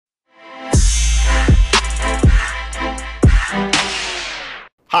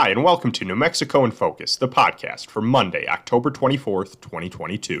Hi, and welcome to New Mexico in Focus, the podcast for Monday, October 24th,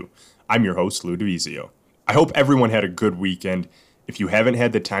 2022. I'm your host, Lou DeVizio. I hope everyone had a good weekend. If you haven't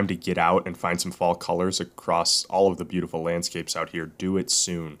had the time to get out and find some fall colors across all of the beautiful landscapes out here, do it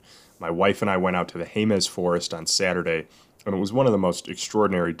soon. My wife and I went out to the Jemez Forest on Saturday, and it was one of the most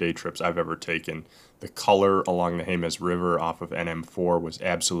extraordinary day trips I've ever taken. The color along the Jemez River off of NM4 was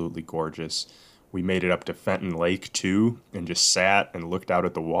absolutely gorgeous. We made it up to Fenton Lake, too, and just sat and looked out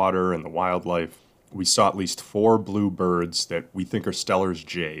at the water and the wildlife. We saw at least 4 blue birds that we think are Steller's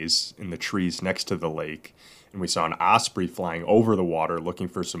jays in the trees next to the lake. And we saw an osprey flying over the water looking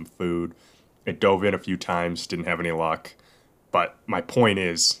for some food. It dove in a few times, didn't have any luck. But my point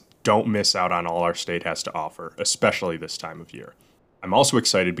is, don't miss out on all our state has to offer, especially this time of year. I'm also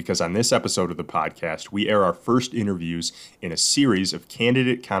excited because on this episode of the podcast, we air our first interviews in a series of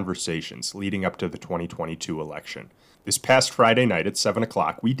candidate conversations leading up to the 2022 election. This past Friday night at 7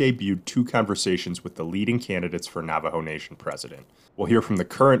 o'clock, we debuted 2 conversations with the leading candidates for Navajo Nation president. We'll hear from the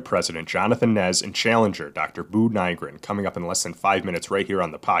current president, Jonathan Nez, and challenger, Dr. Boo Nygren, coming up in less than 5 minutes right here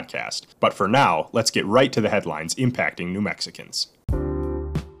on the podcast. But for now, let's get right to the headlines impacting New Mexicans.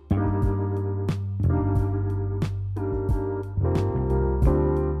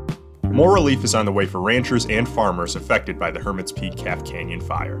 More relief is on the way for ranchers and farmers affected by the Hermit's Peak Calf Canyon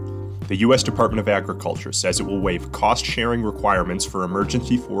fire. The U.S. Department of Agriculture says it will waive cost-sharing requirements for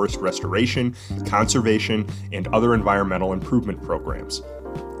emergency forest restoration, conservation, and other environmental improvement programs.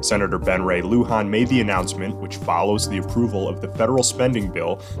 Senator Ben Ray Lujan made the announcement, which follows the approval of the federal spending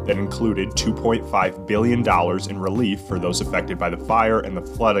bill that included $2.5 billion in relief for those affected by the fire and the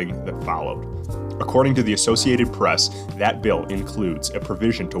flooding that followed. According to the Associated Press, that bill includes a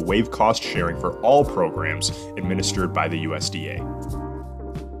provision to waive cost sharing for all programs administered by the USDA.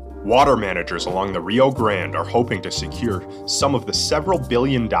 Water managers along the Rio Grande are hoping to secure some of the several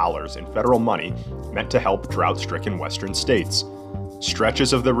billion dollars in federal money meant to help drought-stricken western states.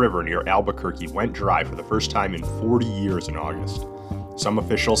 Stretches of the river near Albuquerque went dry for the first time in 40 years in August. Some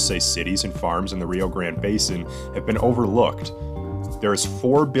officials say cities and farms in the Rio Grande Basin have been overlooked. There is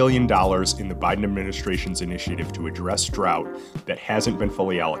 $4 billion in the Biden administration's initiative to address drought that hasn't been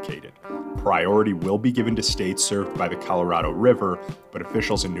fully allocated. Priority will be given to states served by the Colorado River, but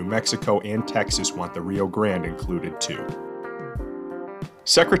officials in New Mexico and Texas want the Rio Grande included too.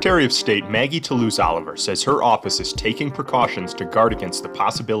 Secretary of State Maggie Toulouse Oliver says her office is taking precautions to guard against the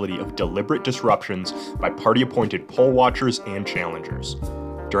possibility of deliberate disruptions by party-appointed poll watchers and challengers.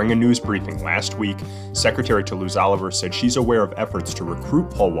 During a news briefing last week, Secretary Toulouse Oliver said she's aware of efforts to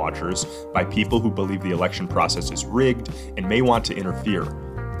recruit poll watchers by people who believe the election process is rigged and may want to interfere.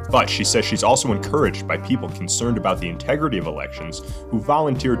 But she says she's also encouraged by people concerned about the integrity of elections who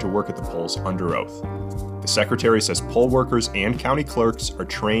volunteered to work at the polls under oath. The secretary says poll workers and county clerks are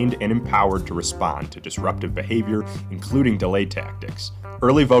trained and empowered to respond to disruptive behavior, including delay tactics.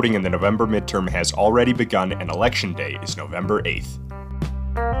 Early voting in the November midterm has already begun, and Election Day is November 8th.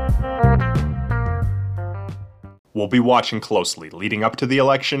 We'll be watching closely leading up to the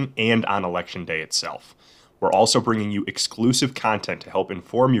election and on Election Day itself. We're also bringing you exclusive content to help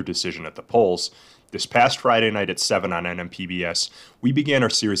inform your decision at the polls. This past Friday night at 7 on NMPBS, we began our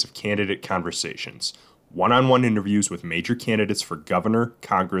series of candidate conversations, one-on-one interviews with major candidates for governor,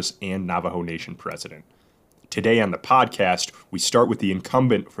 Congress, and Navajo Nation president. Today on the podcast, we start with the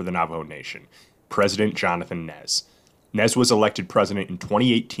incumbent for the Navajo Nation, President Jonathan Nez. Nez was elected president in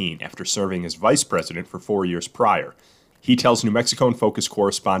 2018 after serving as vice president for 4 years prior. He tells New Mexico in Focus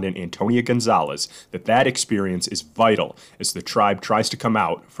correspondent Antonia Gonzalez that experience is vital as the tribe tries to come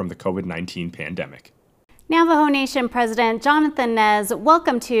out from the COVID-19 pandemic. Navajo Nation President Jonathan Nez,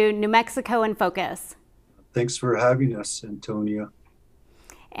 welcome to New Mexico in Focus. Thanks for having us, Antonia.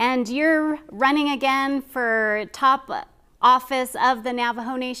 And you're running again for top office of the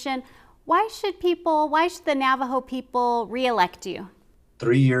Navajo Nation. Why should the Navajo people re-elect you?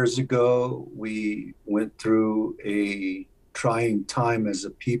 3 years ago, we went through a trying time as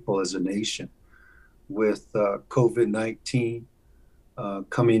a people, as a nation, with COVID-19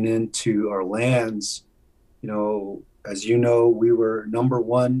 coming into our lands. As you know, we were number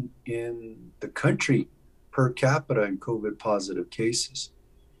 1 in the country per capita in COVID positive cases.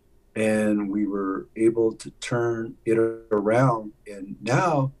 And we were able to turn it around. And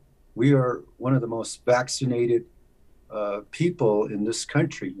now we are one of the most vaccinated people in this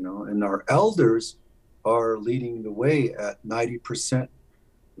country, and our elders are leading the way at 90%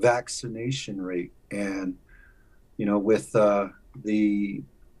 vaccination rate. And, with the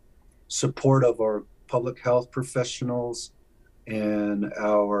support of our public health professionals and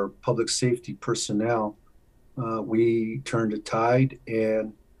our public safety personnel, we turned a tide,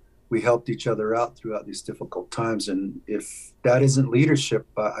 and we helped each other out throughout these difficult times. And if that isn't leadership,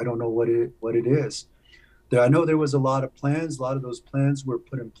 I don't know what it is. I know there was a lot of plans. A lot of those plans were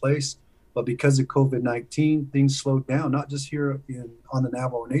put in place, but because of COVID-19, things slowed down, not just here on the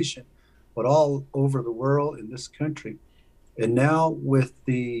Navajo Nation, but all over the world in this country. And now with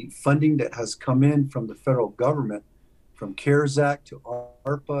the funding that has come in from the federal government, from CARES Act to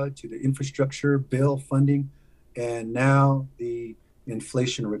ARPA to the infrastructure bill funding, and now the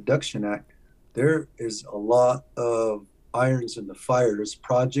Inflation Reduction Act, there is a lot of irons in the fire. There's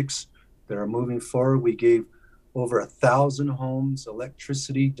projects that are moving forward. We gave over 1,000 homes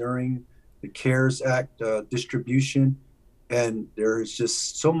electricity during the CARES Act distribution, and there's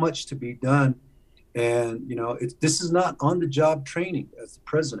just so much to be done. And this is not on-the-job training as the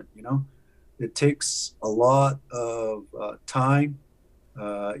president. It takes a lot of time,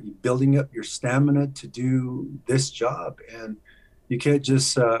 building up your stamina to do this job, and you can't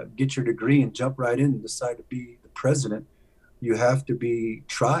just get your degree and jump right in and decide to be the president. You have to be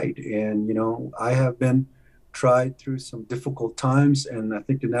tried, and I have been tried through some difficult times, and I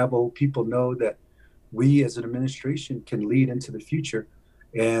think the Navajo people know that we as an administration can lead into the future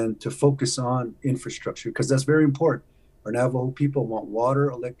and to focus on infrastructure, because that's very important. Our Navajo people want water,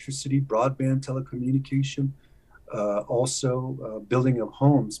 electricity, broadband, telecommunication, also building of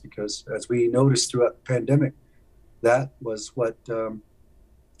homes, because as we noticed throughout the pandemic, that was what,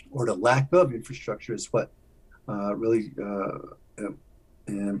 or the lack of infrastructure is what really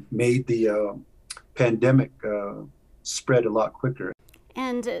made the pandemic spread a lot quicker.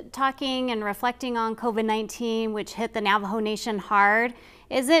 And talking and reflecting on COVID-19, which hit the Navajo Nation hard,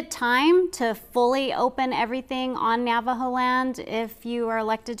 is it time to fully open everything on Navajo land if you are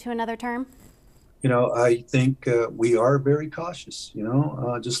elected to another term? I think we are very cautious.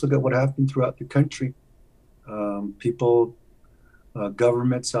 Just look at what happened throughout the country.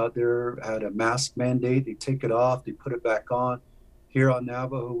 Governments out there had a mask mandate. They take it off, they put it back on. Here on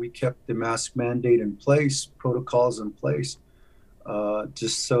Navajo, we kept the mask mandate in place, protocols in place,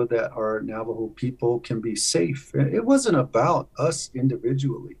 just so that our Navajo people can be safe. It wasn't about us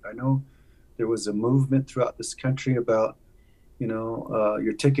individually. I know there was a movement throughout this country about,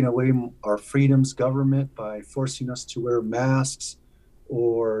 you're taking away our freedoms, government, by forcing us to wear masks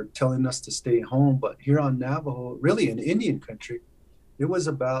or telling us to stay home. But here on Navajo, really in Indian country, it was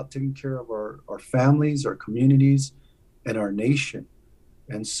about taking care of our families, our communities, and our nation.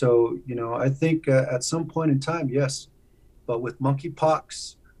 And so, I think at some point in time, yes, but with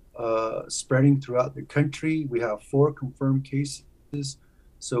monkeypox spreading throughout the country, we have 4 confirmed cases.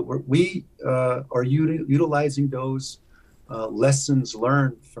 So we are utilizing those lessons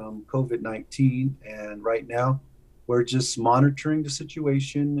learned from COVID-19. And right now, we're just monitoring the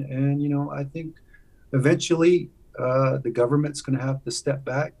situation. And, I think eventually the government's going to have to step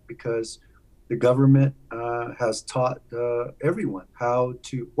back, because the government has taught everyone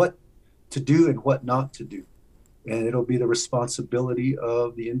what to do and what not to do. And it'll be the responsibility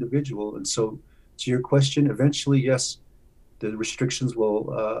of the individual. And so to your question, eventually, yes, the restrictions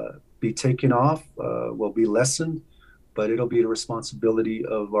will be taken off, will be lessened, but it'll be the responsibility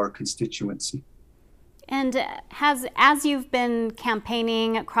of our constituency. And as you've been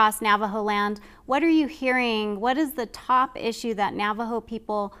campaigning across Navajo land, what are you hearing? What is the top issue that Navajo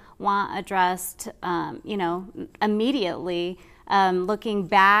people want addressed, immediately, looking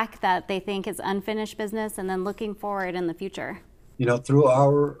back that they think is unfinished business, and then looking forward in the future? Through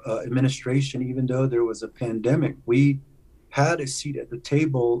our administration, even though there was a pandemic, we had a seat at the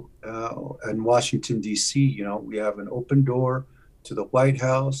table in Washington, D.C. We have an open door to the White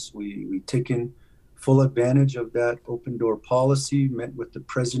House. We've taken full advantage of that open door policy, met with the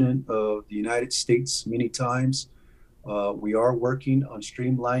President of the United States many times. We are working on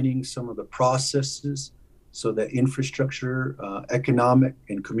streamlining some of the processes so that infrastructure, economic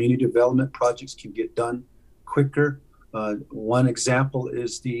and community development projects can get done quicker. One example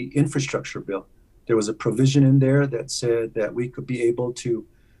is the infrastructure bill. There was a provision in there that said that we could be able to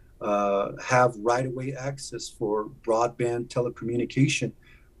have right-of-way access for broadband telecommunication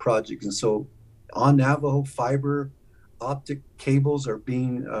projects. And so on Navajo, fiber optic cables are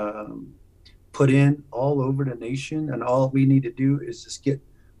being put in all over the nation, and all we need to do is just get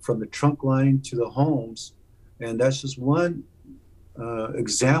from the trunk line to the homes. And that's just one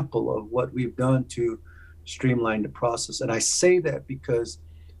example of what we've done to streamline the process. And I say that because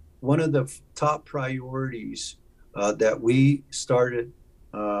one of the top priorities that we started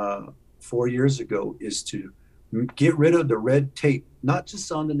 4 years ago is to get rid of the red tape, not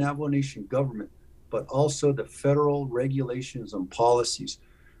just on the Navajo Nation government, but also the federal regulations and policies,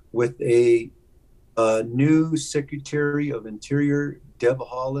 with a new Secretary of Interior, Deb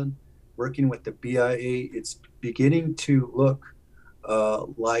Haaland, working with the BIA, it's beginning to look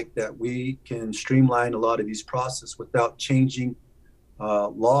like that we can streamline a lot of these processes without changing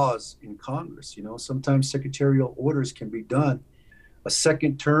laws in Congress. Sometimes secretarial orders can be done. A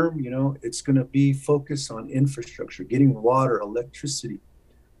second term, it's going to be focused on infrastructure, getting water, electricity,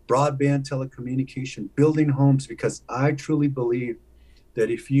 broadband telecommunication, building homes, because I truly believe that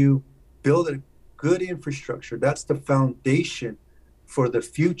if you build a good infrastructure, that's the foundation for the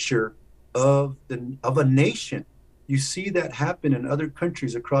future of a nation. You see that happen in other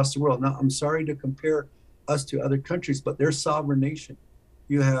countries across the world. Now, I'm sorry to compare us to other countries, but they're sovereign nation.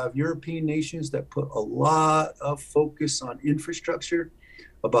 You have European nations that put a lot of focus on infrastructure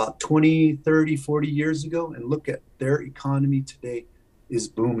about 20, 30, 40 years ago, and look at their economy today is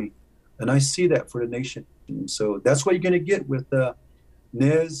booming. And I see that for the nation. And so that's what you're going to get with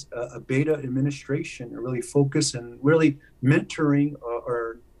Nez Abeyta administration, and really focus and really mentoring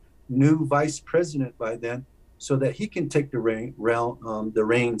our new vice president by then, so that he can take the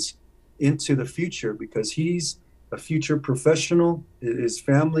reins into the future, because he's a future professional. His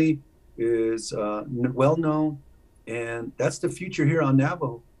family is well known, and that's the future here on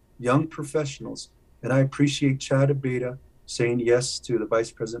Navajo, young professionals. And I appreciate Chad Abeyta saying yes to the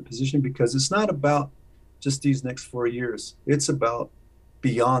vice president position, because it's not about just these next 4 years. It's about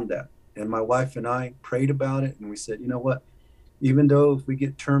beyond that. And my wife and I prayed about it, and we said, you know what, even though if we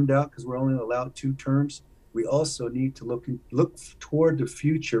get termed out, because we're only allowed 2 terms, we also need to look toward the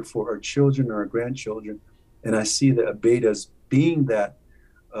future for our children and our grandchildren. And I see the Abeytas being that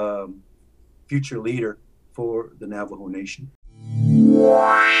future leader for the Navajo Nation.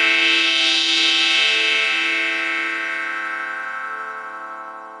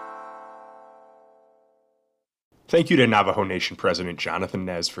 Thank you to Navajo Nation President Jonathan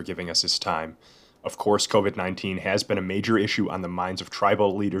Nez for giving us his time. Of course, COVID-19 has been a major issue on the minds of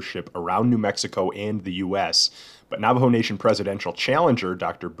tribal leadership around New Mexico and the U.S., but Navajo Nation presidential challenger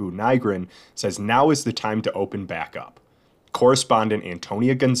Dr. Boo Nygren says now is the time to open back up. Correspondent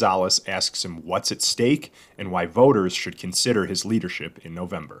Antonia Gonzalez asks him what's at stake and why voters should consider his leadership in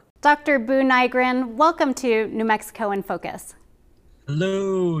November. Dr. Boo Nygren, welcome to New Mexico in Focus.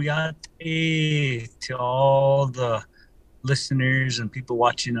 Hello, Yate, to all the listeners and people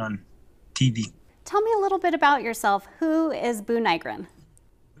watching on TV. Tell me a little bit about yourself. Who is Boo Nygren?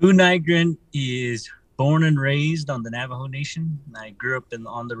 Boo Nygren is born and raised on the Navajo Nation. I grew up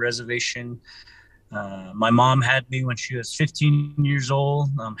on the reservation. My mom had me when she was 15 years old.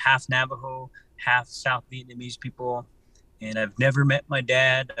 I'm half Navajo, half South Vietnamese people. And I've never met my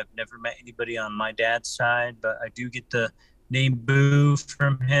dad. I've never met anybody on my dad's side, but I do get the name Boo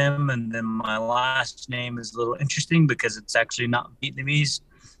from him. And then my last name is a little interesting because it's actually not Vietnamese.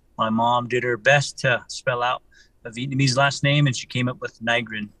 My mom did her best to spell out a Vietnamese last name, and she came up with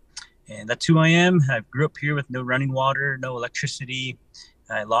Nygren. And that's who I am. I grew up here with no running water, no electricity.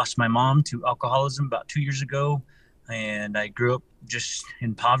 I lost my mom to alcoholism about 2 years ago, and I grew up just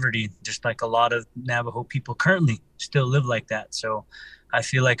in poverty, just like a lot of Navajo people currently still live like that. So I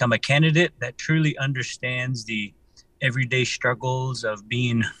feel like I'm a candidate that truly understands the everyday struggles of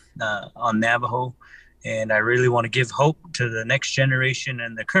being on Navajo. And I really want to give hope to the next generation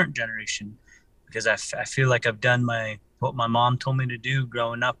and the current generation, because I feel like I've done what my mom told me to do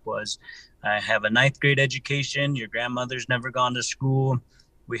growing up. Was I have a 9th grade education. Your grandmother's never gone to school.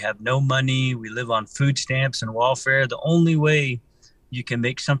 We have no money. We live on food stamps and welfare. The only way you can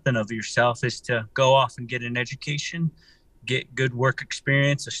make something of yourself is to go off and get an education, get good work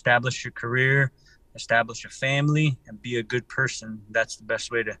experience, establish your career, establish a family, and be a good person. That's the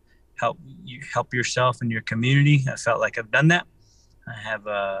best way to help yourself and your community. I felt like I've done that. I have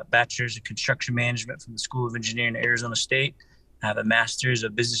a bachelor's of construction management from the School of Engineering at Arizona State. I have a master's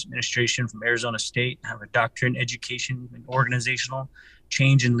of business administration from Arizona State. I have a doctorate in education and organizational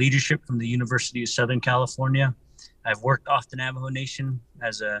change and leadership from the University of Southern California. I've worked off the Navajo Nation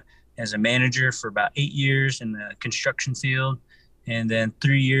as a manager for about 8 years in the construction field, and then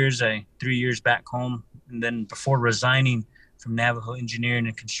 3 years back home, and then before resigning from Navajo Engineering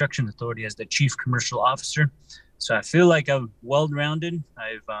and Construction Authority as the Chief Commercial Officer. So I feel like I'm well-rounded.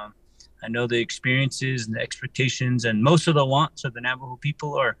 I know the experiences and the expectations, and most of the wants of the Navajo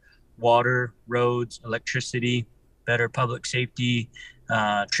people are water, roads, electricity, better public safety,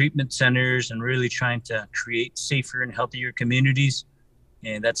 treatment centers, and really trying to create safer and healthier communities.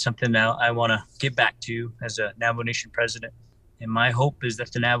 And that's something that I want to get back to as a Navajo Nation president. And my hope is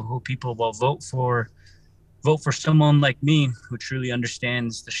that the Navajo people will vote for someone like me who truly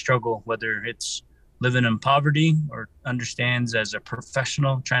understands the struggle, whether it's living in poverty or understands as a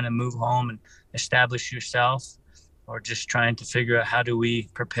professional trying to move home and establish yourself, or just trying to figure out how do we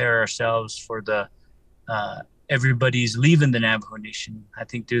prepare ourselves for the everybody's leaving the Navajo Nation. I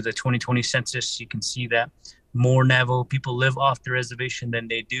think through the 2020 census, you can see that more Navajo people live off the reservation than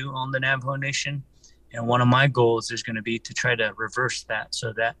they do on the Navajo Nation. And one of my goals is going to be to try to reverse that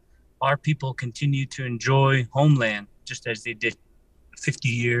so that our people continue to enjoy homeland just as they did 50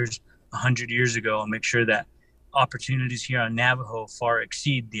 years, 100 years ago, and make sure that opportunities here on Navajo far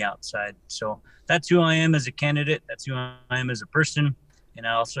exceed the outside. So that's who I am as a candidate. That's who I am as a person. And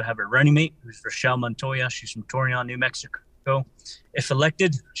I also have a running mate who's Rochelle Montoya. She's from Torreon, New Mexico. If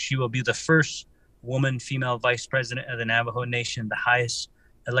elected, she will be the first woman female vice president of the Navajo Nation, the highest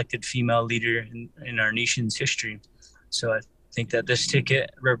elected female leader in our nation's history. So I think that this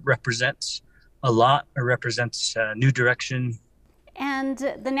ticket represents a lot. It represents a new direction. And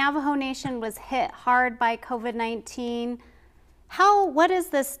the Navajo Nation was hit hard by COVID-19. What is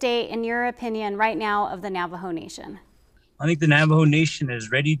the state, in your opinion, right now of the Navajo Nation? I think the Navajo Nation is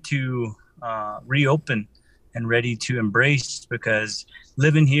ready to reopen and ready to embrace, because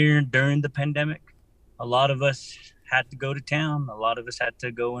living here during the pandemic, a lot of us had to go to town. A lot of us had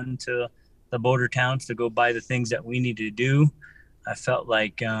to go into the border towns to go buy the things that we needed to do. I felt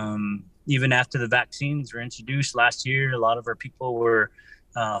like even after the vaccines were introduced last year, a lot of our people were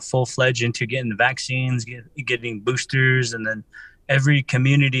full-fledged into getting the vaccines, getting boosters, and then every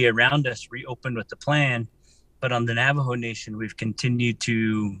community around us reopened with the plan. But on the Navajo Nation, we've continued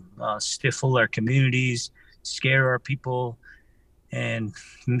to stifle our communities, scare our people. And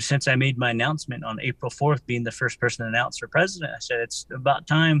since I made my announcement on April 4th, being the first person announced for president, I said it's about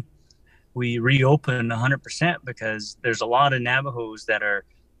time we reopen 100%, because there's a lot of Navajos that are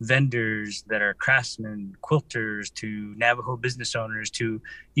vendors, that are craftsmen, quilters, to Navajo business owners, to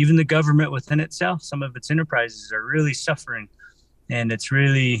even the government within itself. Some of its enterprises are really suffering. And it's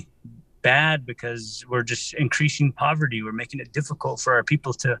really bad because we're just increasing poverty. We're making it difficult for our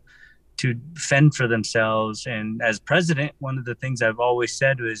people to fend for themselves. And as president, one of the things I've always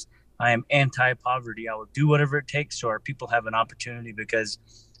said was, I am anti-poverty. I will do whatever it takes so our people have an opportunity, because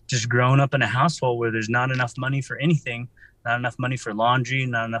just growing up in a household where there's not enough money for anything, not enough money for laundry,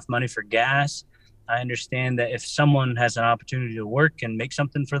 not enough money for gas, I understand that if someone has an opportunity to work and make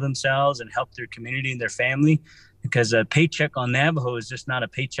something for themselves and help their community and their family, because a paycheck on Navajo is just not a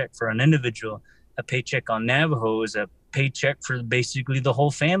paycheck for an individual. A paycheck on Navajo is a paycheck for basically the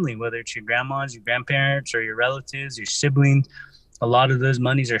whole family, whether it's your grandmas, your grandparents, or your relatives, your siblings. A lot of those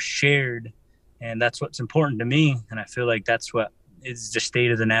monies are shared, and that's what's important to me. And I feel like that's what is the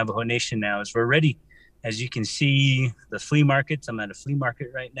state of the Navajo Nation now, is we're ready. As you can see, the flea markets, I'm at a flea market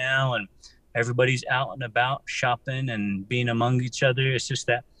right now, and everybody's out and about shopping and being among each other. It's just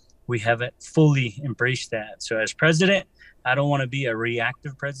that we haven't fully embraced that. So as president, I don't want to be a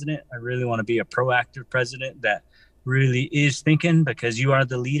reactive president. I really want to be a proactive president that really is thinking, because you are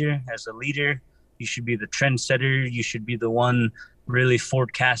the leader. As a leader, you should be the trendsetter. You should be the one really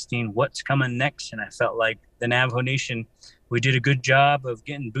forecasting what's coming next. And I felt like the Navajo Nation, we did a good job of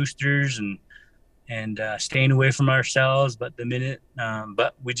getting boosters and staying away from ourselves, but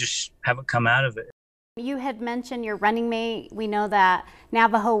we just haven't come out of it. You had mentioned your running mate. We know that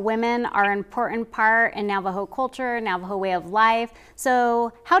Navajo women are an important part in Navajo culture, Navajo way of life.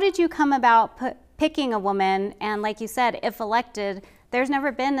 So how did you come about picking a woman? And like you said, if elected, there's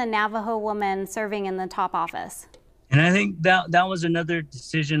never been a Navajo woman serving in the top office. And I think that was another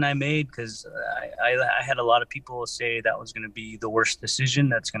decision I made, because I had a lot of people say that was going to be the worst decision,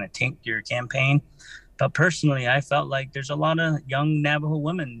 that's going to tank your campaign. But personally, I felt like there's a lot of young Navajo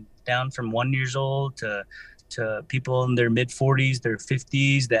women down from 1 year old to people in their mid 40s, their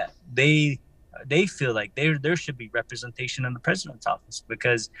 50s, that they feel like there should be representation in the president's office,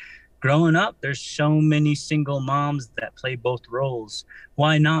 because growing up, there's so many single moms that play both roles.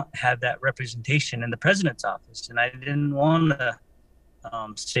 Why not have that representation in the president's office? And I didn't want to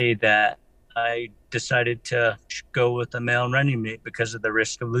say that I decided to go with a male running mate because of the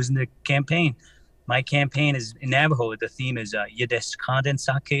risk of losing the campaign. My campaign is in Navajo. The theme is Yedes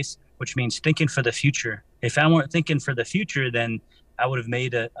Kandensakes, which means thinking for the future. If I weren't thinking for the future, then I would have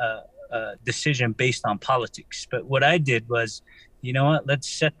made a decision based on politics. But what I did was, you know what, let's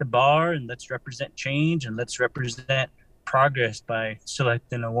set the bar and let's represent change and let's represent progress by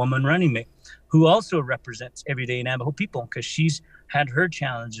selecting a woman running mate who also represents everyday Navajo people, because she's had her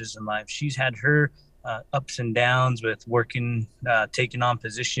challenges in life. She's had her ups and downs with working, taking on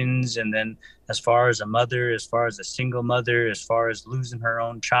positions. And then as far as a mother, as far as a single mother, as far as losing her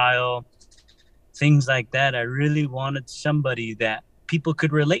own child, things like that, I really wanted somebody that people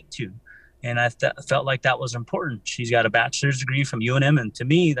could relate to. And I felt like that was important. She's got a bachelor's degree from UNM, and to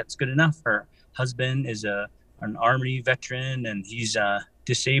me, that's good enough. Her husband is a an Army veteran, and he's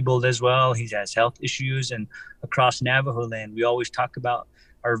disabled as well. He has health issues, and across Navajo land, we always talk about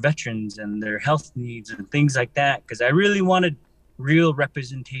our veterans and their health needs and things like that. Because I really wanted real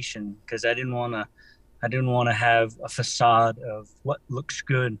representation, because I didn't want to have a facade of what looks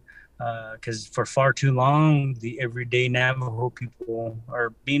good. Because for far too long, the everyday Navajo people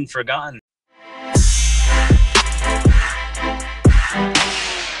are being forgotten.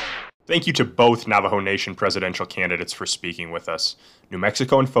 Thank you to both Navajo Nation presidential candidates for speaking with us. New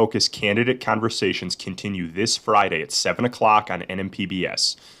Mexico in Focus candidate conversations continue this Friday at 7 o'clock on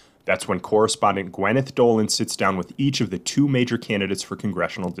NMPBS. That's when correspondent Gwyneth Dolan sits down with each of the two major candidates for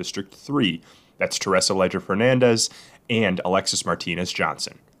Congressional District 3. That's Teresa Leger-Fernandez and Alexis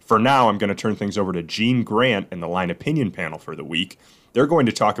Martinez-Johnson. For now, I'm going to turn things over to Gene Grant and the Line Opinion panel for the week. They're going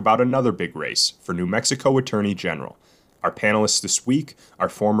to talk about another big race for New Mexico Attorney General. Our panelists this week are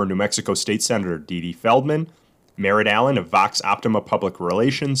former New Mexico State Senator Dee Dee Feldman, Merritt Allen of Vox Optima Public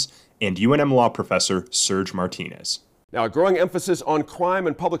Relations, and UNM law professor Serge Martinez. Now, a growing emphasis on crime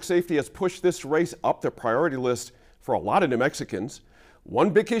and public safety has pushed this race up the priority list for a lot of New Mexicans. One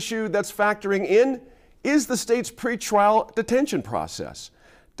big issue that's factoring in is the state's pretrial detention process.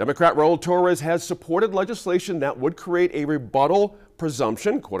 Democrat Raul Torres has supported legislation that would create a rebuttal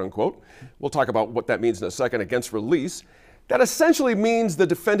presumption, quote unquote. We'll talk about what that means in a second, against release. That essentially means the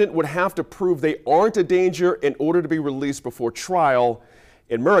defendant would have to prove they aren't a danger in order to be released before trial.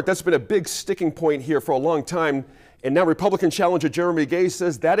 In Merritt, that's been a big sticking point here for a long time. And now Republican challenger Jeremy Gay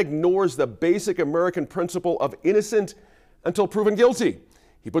says that ignores the basic American principle of innocent until proven guilty.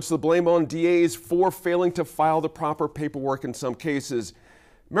 He puts the blame on DAs for failing to file the proper paperwork in some cases.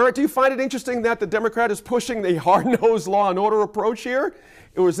 Merritt, do you find it interesting that the Democrat is pushing the hard-nosed law and order approach here?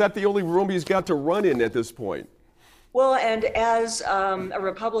 Or is that the only room he's got to run in at this point? Well, and as a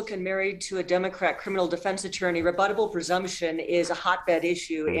Republican married to a Democrat criminal defense attorney, rebuttable presumption is a hotbed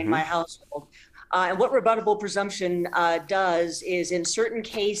issue in my household. And what rebuttable presumption does is, in certain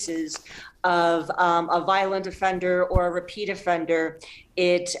cases of a violent offender or a repeat offender,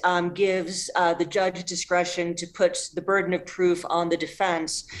 it gives the judge discretion to put the burden of proof on the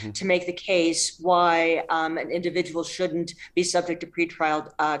defense to make the case why an individual shouldn't be subject to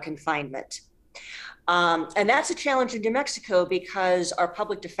pretrial confinement. And that's a challenge in New Mexico because our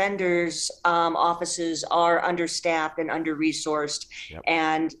public defenders' offices are understaffed and under-resourced,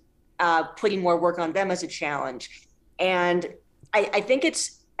 and putting more work on them as a challenge. And I think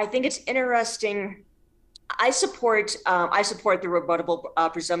it's interesting. I support the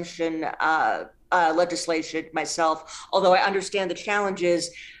rebuttable presumption legislation myself, although I understand the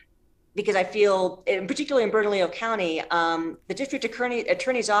challenges, because I feel, particularly in Bernalillo County, the district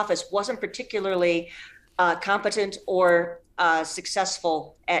attorney's office wasn't particularly competent or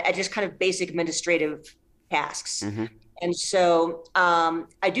successful at just kind of basic administrative tasks. And so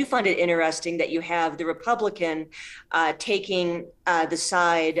I do find it interesting that you have the Republican taking the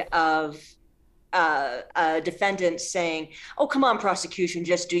side of defendants saying, oh, come on, prosecution,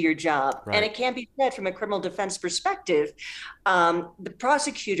 just do your job. Right. And it can be said from a criminal defense perspective, the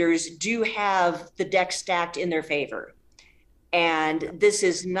prosecutors do have the deck stacked in their favor. And this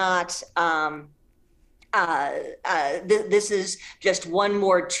is not, this is just one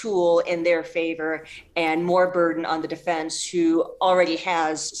more tool in their favor and more burden on the defense, who already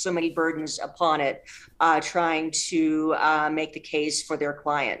has so many burdens upon it, trying to make the case for their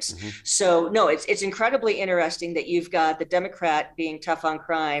clients. So no, it's incredibly interesting that you've got the Democrat being tough on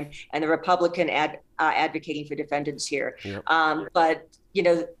crime and the Republican advocating for defendants here. But you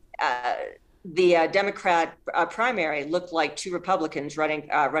know, the Democrat primary looked like two Republicans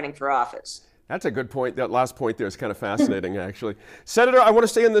running for office. That's a good point. That last point there is kind of fascinating, actually. Senator, I want to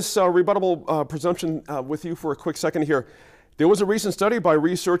stay in this rebuttable presumption with you for a quick second here. There was a recent study by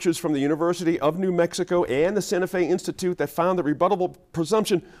researchers from the University of New Mexico and the Santa Fe Institute that found that rebuttable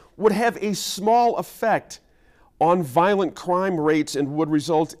presumption would have a small effect on violent crime rates and would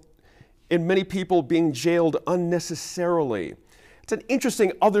result in many people being jailed unnecessarily. It's an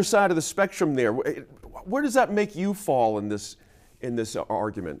interesting other side of the spectrum there. Where does that make you fall in this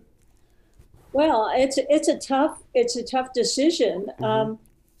argument? Well, it's a tough decision.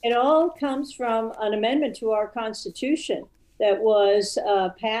 It all comes from an amendment to our Constitution that was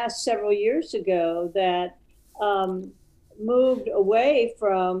passed several years ago that moved away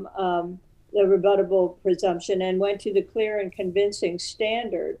from the rebuttable presumption and went to the clear and convincing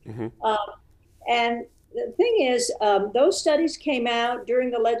standard. And the thing is, those studies came out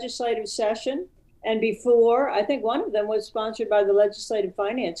during the legislative session. And before, I think one of them was sponsored by the Legislative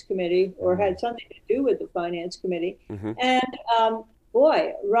Finance Committee, or had something to do with the Finance Committee. And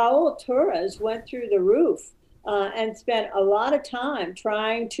boy, Raul Torres went through the roof and spent a lot of time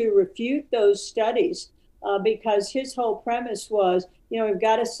trying to refute those studies because his whole premise was, we've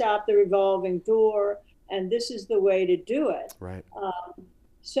got to stop the revolving door, and this is the way to do it. Right.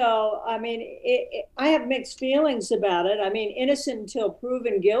 So, I mean, I have mixed feelings about it. I mean, innocent until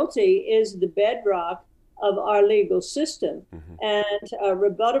proven guilty is the bedrock of our legal system. And a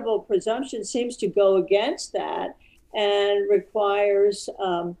rebuttable presumption seems to go against that and requires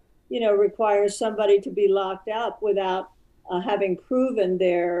somebody to be locked up without having proven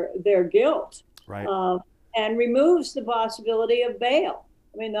their guilt. Right. And removes the possibility of bail.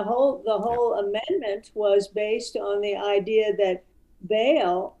 I mean, the whole amendment was based on the idea that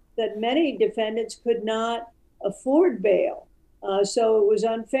that many defendants could not afford bail. So it was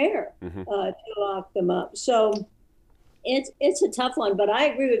unfair to lock them up. So it's a tough one, but I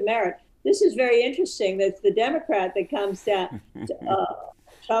agree with Merritt. This is very interesting. That's the Democrat that comes down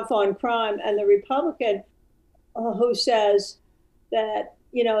tough on crime, and the Republican who says that,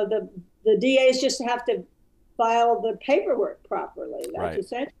 the DAs just have to file the paperwork properly. That's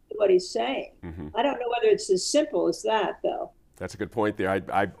essentially what he's saying. I don't know whether it's as simple as that, though. That's a good point there.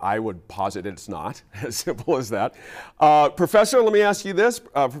 I would posit it's not as simple as that. Professor, let me ask you this,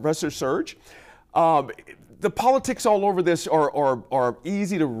 Professor Serge. The politics all over this are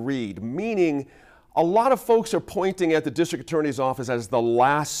easy to read, meaning a lot of folks are pointing at the district attorney's office as the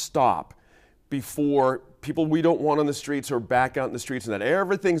last stop before people we don't want on the streets are back out in the streets, and that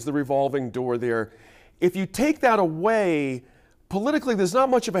everything's the revolving door there. If you take that away, politically, there's not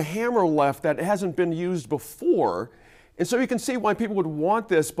much of a hammer left that hasn't been used before. And so you can see why people would want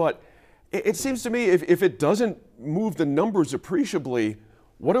this, but it seems to me if it doesn't move the numbers appreciably,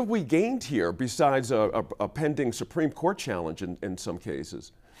 what have we gained here besides a pending Supreme Court challenge in some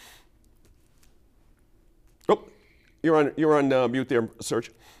cases? Oh, you're on mute there, Serge.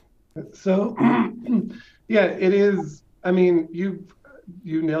 So, yeah, it is. I mean, you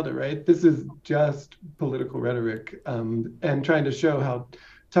nailed it, right? This is just political rhetoric and trying to show how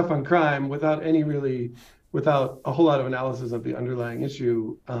tough on crime without a whole lot of analysis of the underlying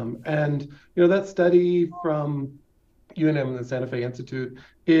issue. And, that study from UNM and the Santa Fe Institute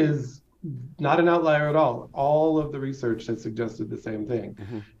is not an outlier at all. All of the research has suggested the same thing.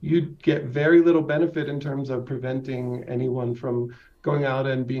 You'd get very little benefit in terms of preventing anyone from going out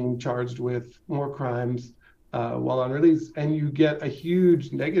and being charged with more crimes while on release. And you get a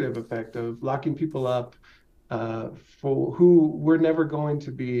huge negative effect of locking people up for who were never going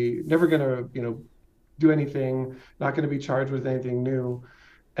to, do anything, not going to be charged with anything new.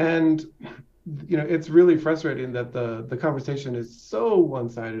 And it's really frustrating that the conversation is so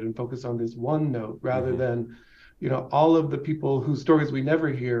one-sided and focused on this one note rather than all of the people whose stories we never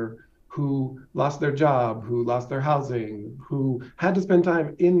hear, who lost their job, who lost their housing, who had to spend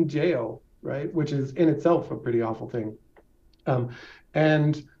time in jail, right, which is in itself a pretty awful thing.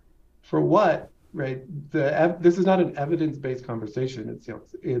 And for what? Right. This is not an evidence-based conversation.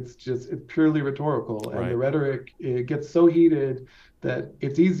 It's purely rhetorical, and the rhetoric, it gets so heated that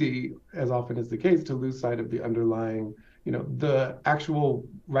it's easy, as often is the case, to lose sight of the underlying, the actual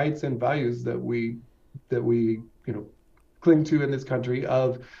rights and values that we cling to in this country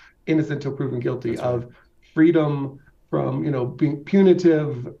of innocent till proven guilty, of freedom from being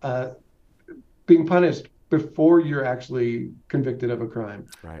punitive, being punished before you're actually convicted of a crime.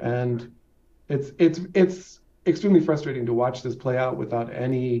 Right. And it's extremely frustrating to watch this play out without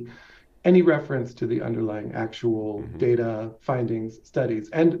any reference to the underlying actual data, findings, studies.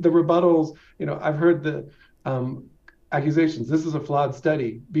 And the rebuttals, I've heard the accusations, this is a flawed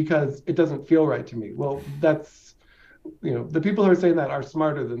study because it doesn't feel right to me. Well, that's, the people who are saying that are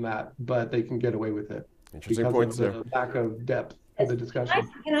smarter than that, but they can get away with it. Interesting points there. The lack of depth of the discussion.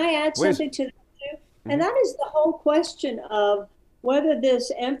 Can I add something to that too? And that is the whole question of whether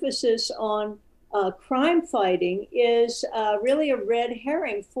this emphasis on crime fighting is really a red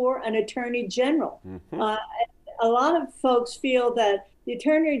herring for an attorney general. A lot of folks feel that the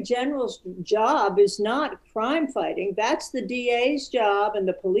attorney general's job is not crime fighting. That's the DA's job and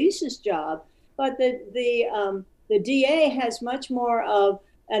the police's job. But the DA has much more of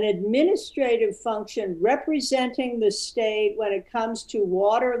an administrative function representing the state when it comes to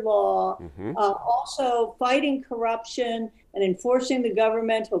water law, also fighting corruption and enforcing the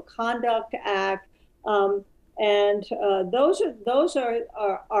Governmental Conduct Act. And those are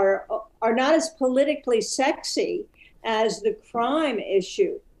not as politically sexy as the crime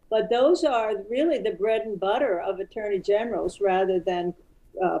issue, but those are really the bread and butter of attorney generals rather than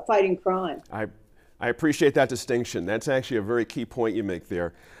fighting crime. I appreciate that distinction. That's actually a very key point you make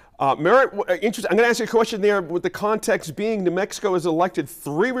there. Merritt, interesting. I'm going to ask you a question there with the context being New Mexico has elected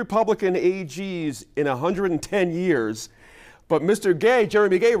 3 Republican AGs in 110 years. But Mr. Gay,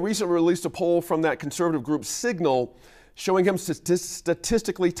 Jeremy Gay, recently released a poll from that conservative group Signal showing him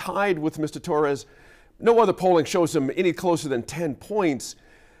statistically tied with Mr. Torres. No other polling shows him any closer than 10 points.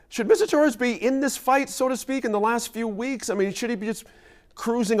 Should Mr. Torres be in this fight, so to speak, in the last few weeks? I mean, should he be just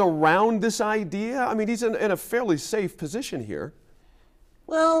cruising around this idea? I mean, he's in a fairly safe position here.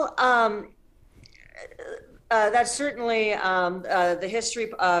 Well, that's certainly the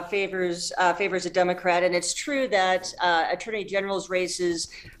history favors a Democrat, and it's true that attorney general's races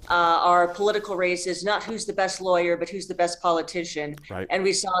are political races, not who's the best lawyer, but who's the best politician. Right. And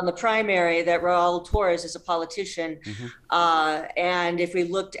we saw in the primary that Raul Torres is a politician, and if we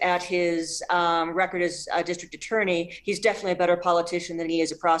looked at his record as a district attorney, he's definitely a better politician than he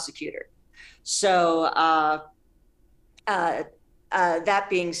is a prosecutor. So. That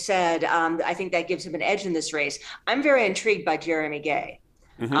being said, I think that gives him an edge in this race. I'm very intrigued by Jeremy Gay,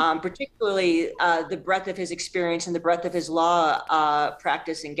 particularly the breadth of his experience and the breadth of his law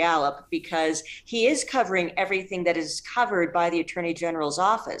practice in Gallup, because he is covering everything that is covered by the Attorney General's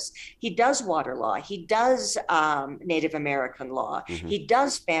office. He does water law. He does Native American law. He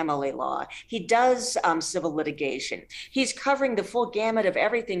does family law. He does civil litigation. He's covering the full gamut of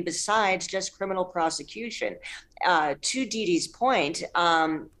everything besides just criminal prosecution. To Dee Dee's point,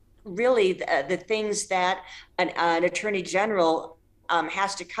 really the things that an attorney general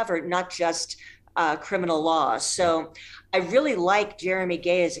has to cover, not just criminal law. So I really like Jeremy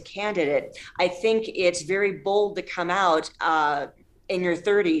Gay as a candidate. I think it's very bold to come out in your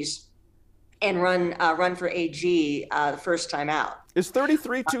 30s and run for AG the first time out. Is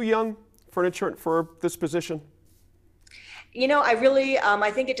 33 too young for this position? You know,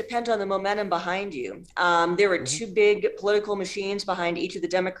 I think it depends on the momentum behind you. There were 2 big political machines behind each of the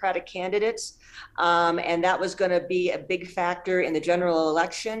Democratic candidates, and that was going to be a big factor in the general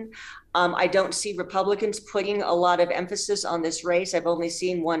election. I don't see Republicans putting a lot of emphasis on this race. I've only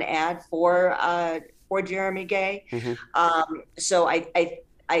seen one ad for Jeremy Gay. So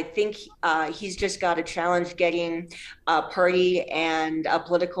I think he's just got a challenge getting party and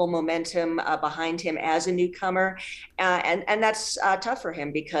political momentum behind him as a newcomer. And that's tough for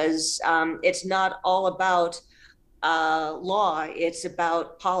him because it's not all about law, it's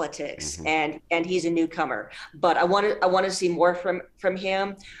about politics, and he's a newcomer. But I want to see more from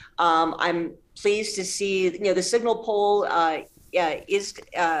him. I'm pleased to see, the Signal poll is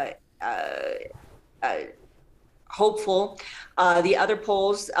hopeful. The other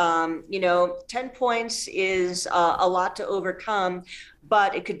polls, 10 points is a lot to overcome,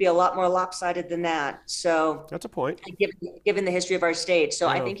 but it could be a lot more lopsided than that. So that's a point, given the history of our state. So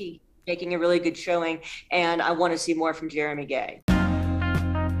I think he's making a really good showing, and I want to see more from Jeremy Gay.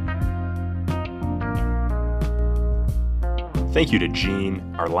 Thank you to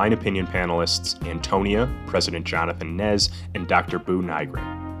Jean, our line opinion panelists, Antonia, President Jonathan Nez, and Dr. Boo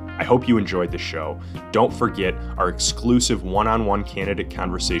Nygren. I hope you enjoyed the show. Don't forget, our exclusive one-on-one candidate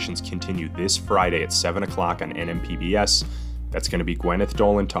conversations continue this Friday at 7 o'clock on NMPBS. That's going to be Gwyneth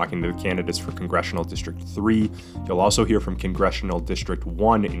Dolan talking to the candidates for Congressional District 3. You'll also hear from Congressional District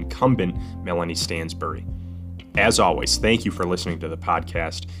 1 incumbent Melanie Stansbury. As always, thank you for listening to the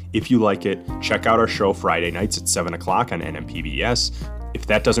podcast. If you like it, check out our show Friday nights at 7 o'clock on NMPBS. If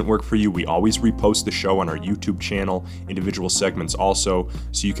that doesn't work for you, we always repost the show on our YouTube channel, individual segments also,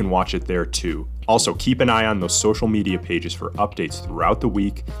 so you can watch it there too. Also, keep an eye on those social media pages for updates throughout the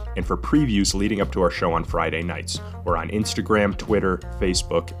week and for previews leading up to our show on Friday nights. We're on Instagram, Twitter,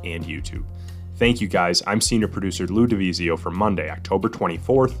 Facebook, and YouTube. Thank you guys. I'm senior producer Lou DeVizio for Monday, October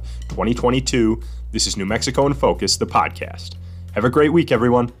 24th, 2022. This is New Mexico in Focus, the podcast. Have a great week,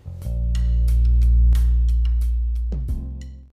 everyone.